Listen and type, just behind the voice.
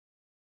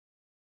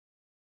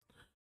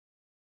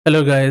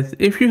Hello guys,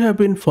 if you have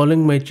been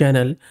following my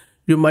channel,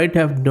 you might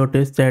have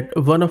noticed that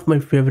one of my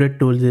favorite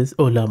tools is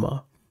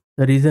Ollama.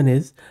 The reason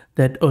is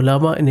that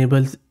Ollama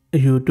enables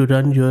you to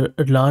run your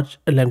large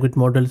language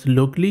models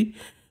locally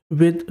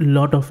with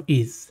lot of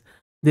ease.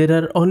 There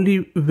are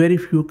only very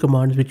few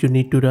commands which you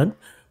need to run,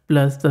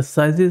 plus the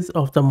sizes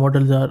of the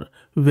models are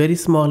very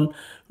small,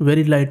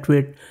 very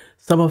lightweight.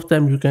 Some of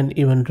them you can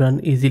even run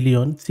easily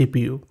on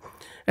CPU,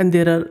 and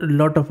there are a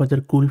lot of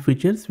other cool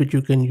features which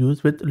you can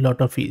use with a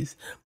lot of ease.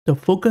 The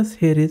focus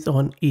here is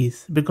on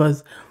ease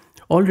because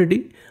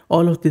already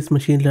all of this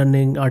machine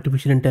learning,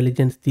 artificial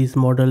intelligence, these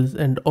models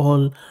and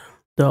all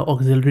the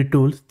auxiliary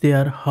tools, they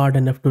are hard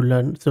enough to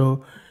learn.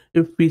 So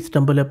if we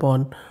stumble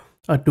upon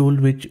a tool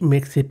which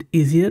makes it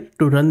easier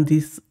to run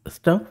this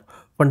stuff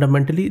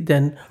fundamentally,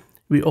 then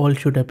we all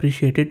should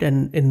appreciate it,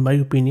 and in my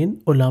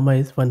opinion Ollama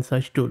is one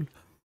such tool.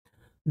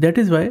 That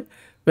is why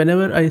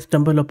whenever I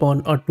stumble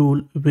upon a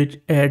tool which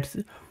adds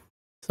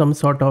some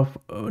sort of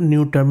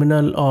new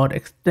terminal or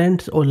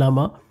extends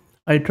Ollama,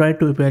 I try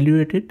to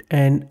evaluate it,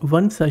 and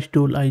one such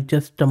tool I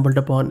just stumbled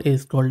upon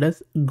is called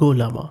as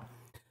Gollama.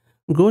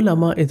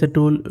 Gollama is a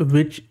tool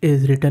which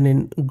is written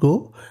in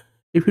Go.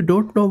 If you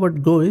don't know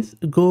what Go is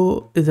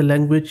a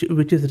language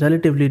which is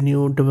relatively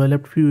new,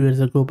 developed few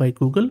years ago by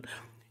Google.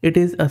 It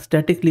is a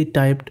statically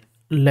typed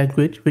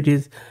language which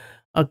is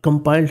a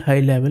compiled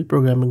high level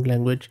programming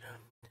language.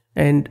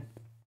 And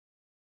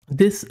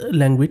this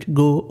language,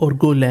 Go or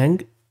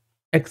Golang,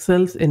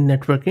 excels in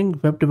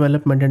networking, web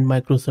development, and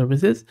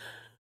microservices,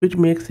 which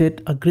makes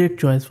it a great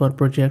choice for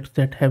projects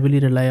that heavily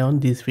rely on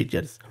these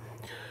features.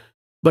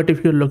 But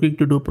if you're looking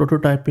to do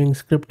prototyping,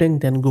 scripting,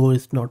 then Go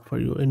is not for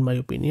you, in my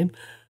opinion.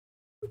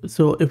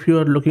 So if you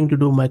are looking to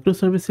do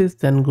microservices,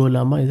 then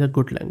Gollama is a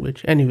good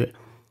language. Anyway,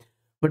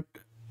 but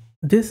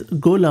this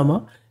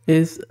Gollama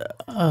is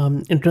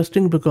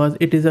interesting because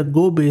it is a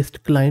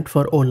Go-based client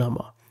for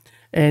Ollama,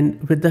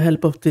 and with the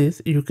help of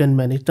this, you can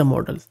manage the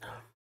models.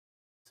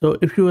 So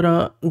if you are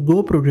a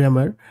Go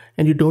programmer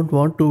and you don't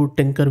want to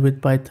tinker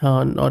with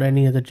Python or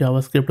any other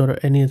JavaScript or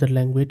any other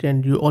language,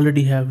 and you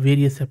already have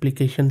various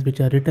applications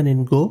which are written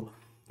in Go,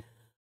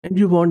 and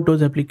you want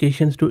those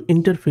applications to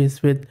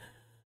interface with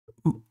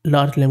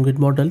large language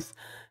models,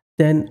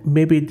 then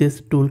maybe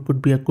this tool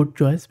could be a good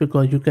choice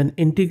because you can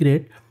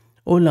integrate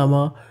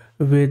Ollama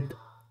with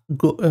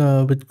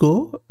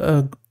Go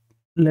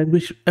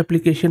language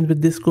application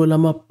with this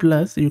Gollama.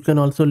 Plus, you can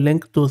also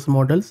link those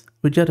models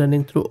which are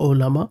running through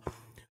Ollama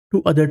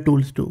to other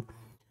tools too.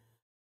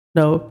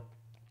 Now,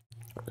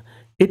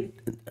 it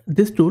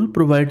this tool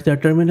provides a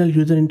terminal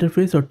user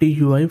interface or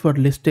TUI for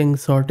listing,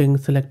 sorting,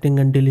 selecting,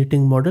 and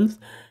deleting models.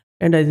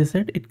 And as I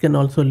said, it can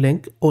also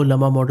link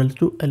Ollama models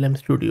to LM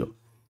Studio.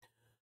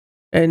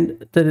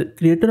 And the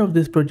creator of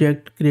this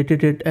project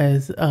created it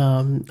as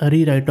a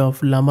rewrite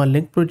of Llama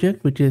Link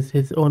project, which is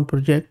his own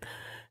project.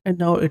 And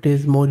now it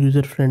is more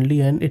user friendly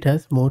and it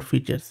has more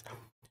features.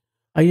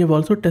 I have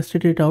also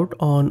tested it out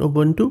on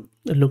Ubuntu.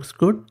 It looks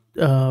good.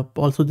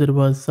 Also, there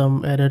was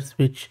some errors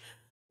which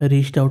I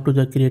reached out to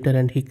the creator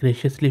and he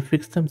graciously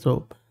fixed them.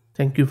 So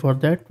thank you for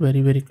that.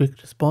 Very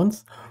quick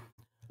response.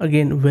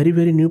 Again, very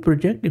new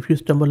project. If you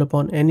stumble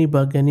upon any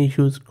bug, any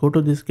issues, go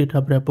to this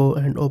GitHub repo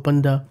and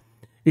open the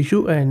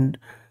issue, and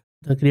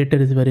the creator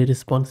is very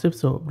responsive.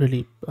 So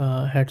really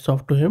hats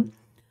off to him.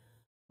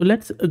 So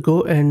let's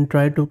go and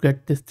try to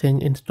get this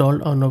thing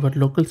installed on our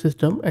local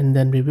system, and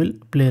then we will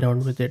play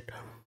around with it.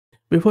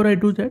 Before I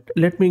do that,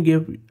 let me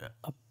give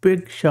a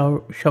big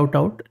shout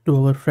out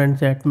to our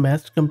friends at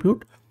Massed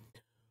Compute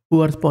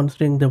who are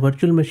sponsoring the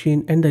virtual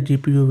machine and the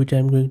GPU which I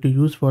am going to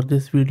use for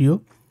this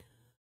video.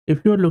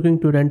 If you are looking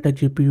to rent a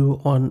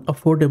GPU on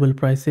affordable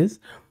prices,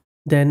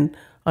 then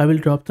I will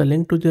drop the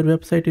link to their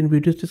website in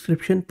video's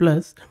description.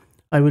 Plus,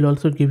 I will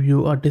also give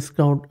you a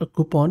discount a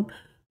coupon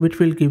which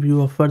will give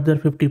you a further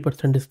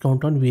 50%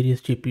 discount on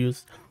various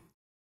GPUs.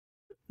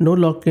 No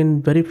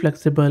lock-in, very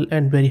flexible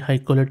and very high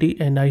quality,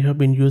 and I have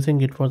been using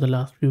it for the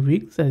last few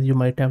weeks, as you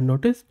might have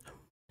noticed.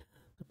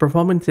 The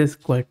performance is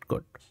quite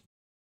good.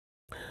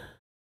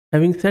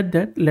 Having said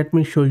that, let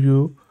me show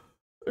you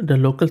the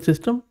local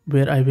system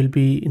where I will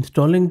be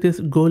installing this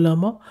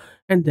Gollama,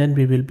 and then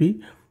we will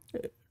be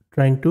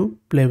trying to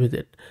play with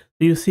it.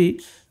 So you see,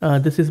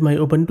 this is my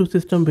Ubuntu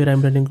system where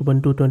I'm running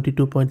Ubuntu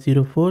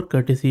 22.04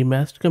 courtesy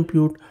Massed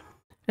Compute,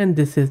 and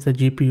this is the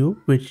GPU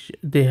which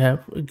they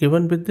have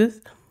given with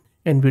this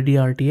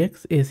NVIDIA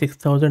RTX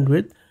A6000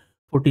 with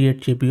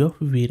 48 GB of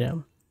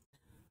VRAM.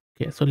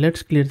 Okay, so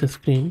let's clear the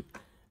screen.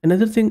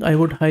 Another thing I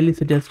would highly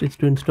suggest is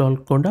to install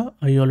Conda.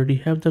 I already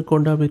have the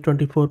Conda with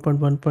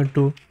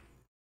 24.1.2.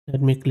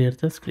 Let me clear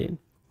the screen.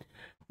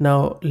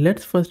 Now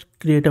let's first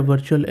create a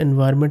virtual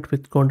environment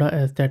with Conda,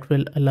 as that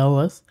will allow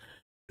us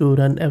to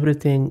run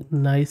everything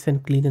nice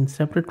and clean and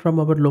separate from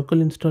our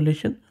local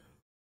installation.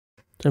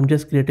 So I'm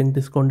just creating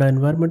this Conda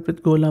environment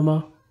with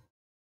Gollama,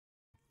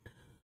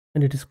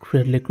 and it is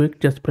fairly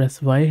quick. Just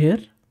press Y here,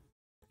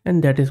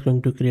 and that is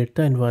going to create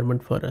the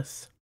environment for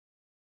us.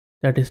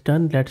 That is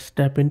done. Let's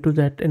step into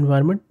that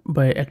environment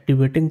by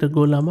activating the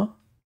Gollama.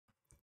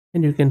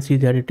 and you can see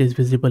that it is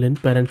visible in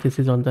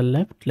parentheses on the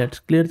left. Let's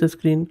clear the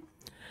screen.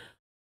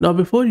 Now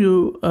before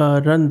you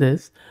run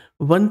this,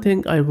 one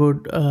thing I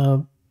would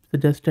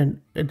suggest,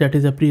 and that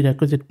is a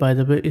prerequisite by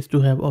the way, is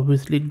to have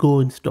obviously Go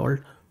installed.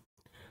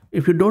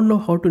 If you don't know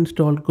how to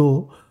install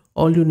Go,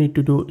 all you need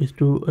to do is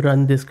to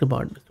run this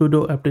command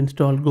sudo apt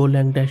install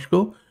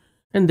golang-go,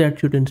 and that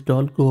should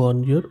install Go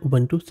on your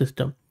Ubuntu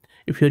system.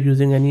 If you're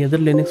using any other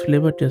Linux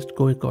flavor, just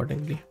go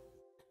accordingly.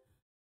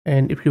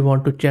 And if you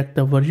want to check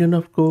the version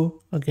of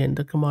Go, again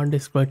the command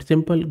is quite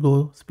simple,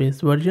 go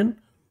space version.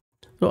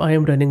 So I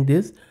am running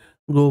this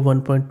Go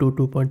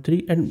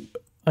 1.22.3, and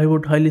I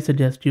would highly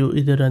suggest you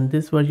either run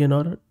this version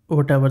or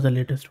whatever the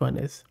latest one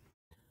is.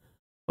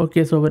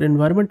 Okay, so our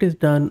environment is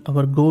done,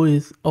 our Go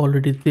is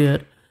already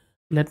there.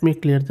 Let me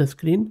clear the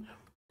screen.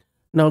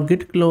 Now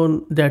git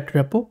clone that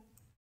repo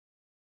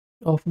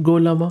of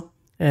Gollama,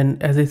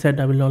 and as I said,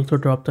 I will also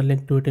drop the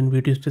link to it in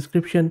video's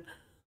description.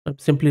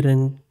 Simply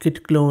run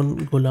git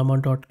clone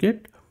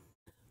gollama.git.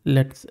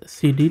 Let's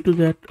cd to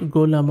that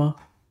Gollama.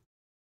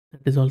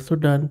 That is also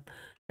done,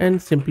 and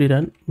simply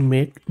run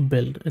make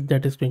build.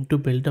 That is going to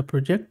build a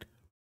project.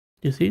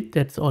 You see,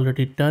 that's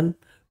already done.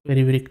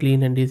 Very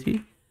clean and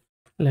easy.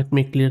 Let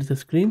me clear the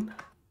screen.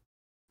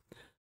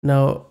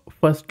 Now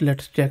first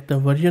let's check the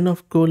version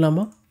of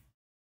Gollama.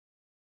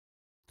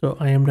 So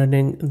I am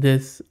running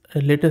this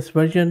latest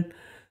version.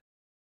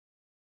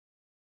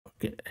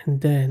 Okay, and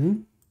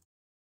then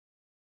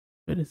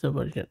where is the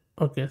version?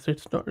 Okay, so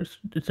it's not,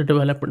 it's a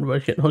development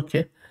version.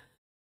 Okay,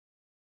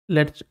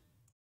 let's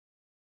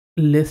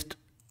list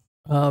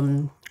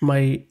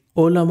my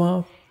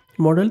Ollama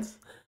models.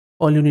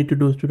 All you need to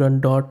do is to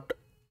run dot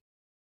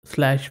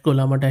slash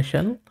Gollama dash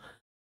l,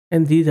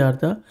 and these are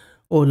the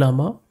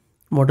Ollama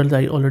models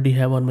I already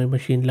have on my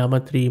machine: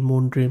 Llama 3,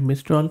 Moondream,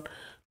 Mistral.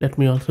 Let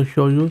me also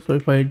show you. So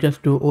if I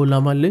just do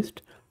Ollama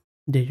list,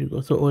 there you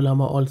go. So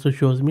Ollama also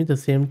shows me the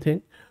same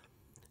thing,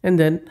 and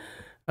then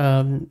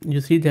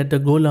you see that the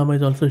Gollama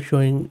is also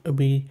showing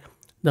me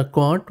the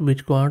quant,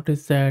 which quant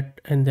is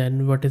that, and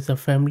then what is the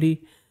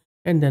family,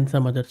 and then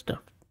some other stuff.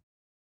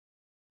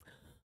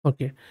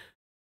 Okay,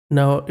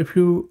 now if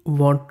you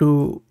want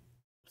to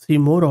see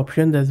more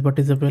options as what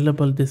is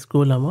available this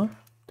Gollama,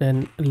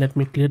 then let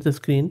me clear the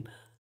screen.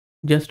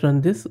 Just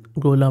run this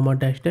Gollama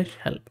dash dash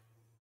help.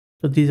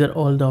 So these are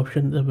all the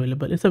options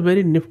available. It's a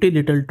very nifty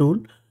little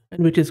tool,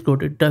 and which is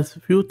good. It does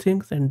few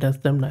things and does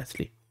them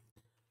nicely.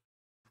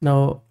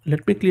 Now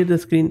let me clear the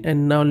screen,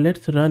 and now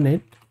let's run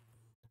it,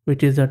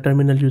 which is a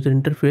terminal user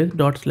interface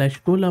dot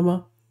slash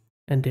Gollama,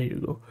 and there you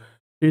go.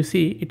 You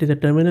see it is a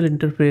terminal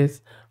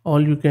interface. All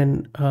you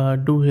can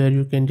do here,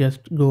 you can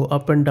just go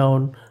up and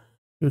down.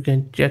 You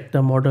can check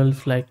the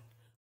models, like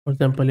for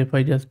example, if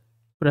I just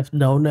press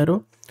down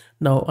arrow,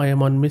 now I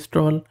am on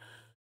Mistral,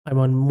 I'm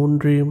on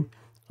Moondream.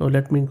 So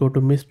let me go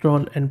to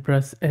Mistral and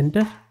press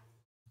enter.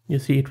 You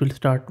see it will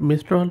start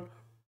Mistral,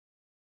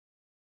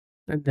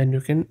 and then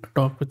you can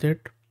talk with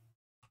it.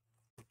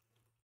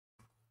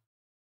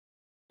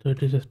 So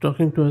it is just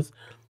talking to us.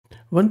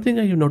 One thing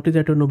I have noticed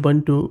that on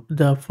Ubuntu,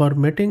 the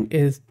formatting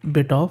is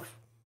bit off.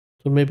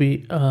 So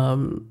maybe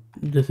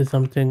this is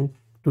something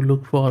to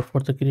look for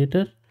the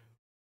creator.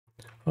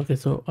 Okay,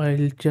 so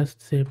I'll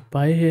just say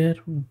bye here,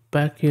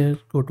 back here,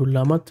 go to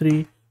Llama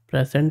 3,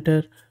 press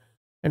enter,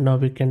 and now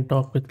we can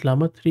talk with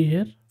Llama 3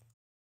 here.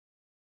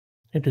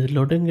 It is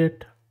loading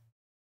it.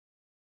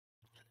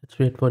 Let's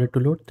wait for it to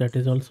load. That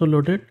is also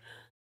loaded,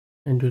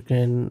 and you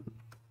can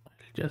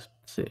just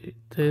say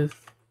this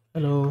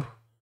hello.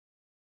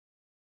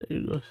 There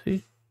you go,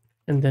 see,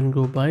 and then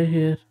go by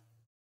here,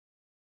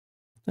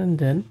 and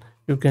then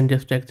you can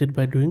just exit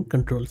by doing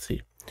Control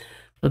C.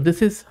 So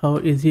this is how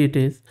easy it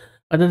is.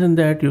 Other than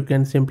that, you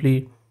can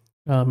simply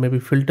maybe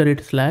filter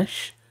it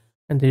slash,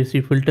 and there you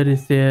see filter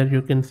is there.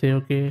 You can say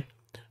okay,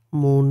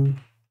 moon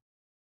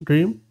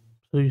dream.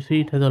 So you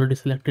see it has already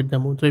selected the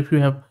moon. So if you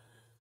have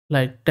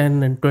like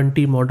 10 and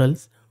 20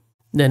 models,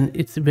 then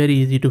it's very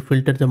easy to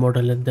filter the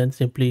model and then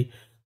simply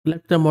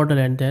select the model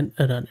and then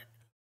run it.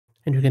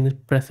 And you can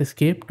press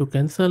escape to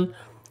cancel,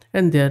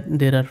 and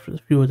there are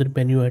few other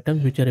menu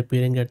items which are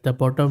appearing at the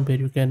bottom, where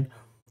you can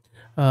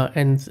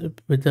and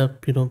with the,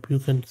 you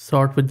can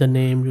sort with the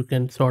name, you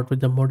can sort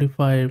with the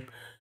modifier,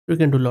 you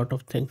can do a lot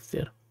of things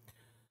there.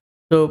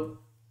 So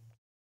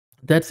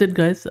that's it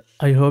guys,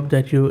 I hope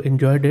that you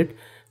enjoyed it.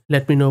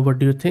 Let me know what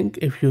do you think.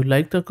 If you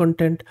like the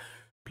content,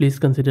 please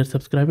consider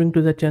subscribing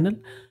to the channel,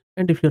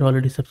 and if you're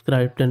already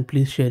subscribed, then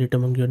please share it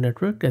among your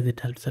network, as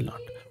it helps a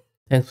lot.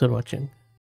 Thanks for watching.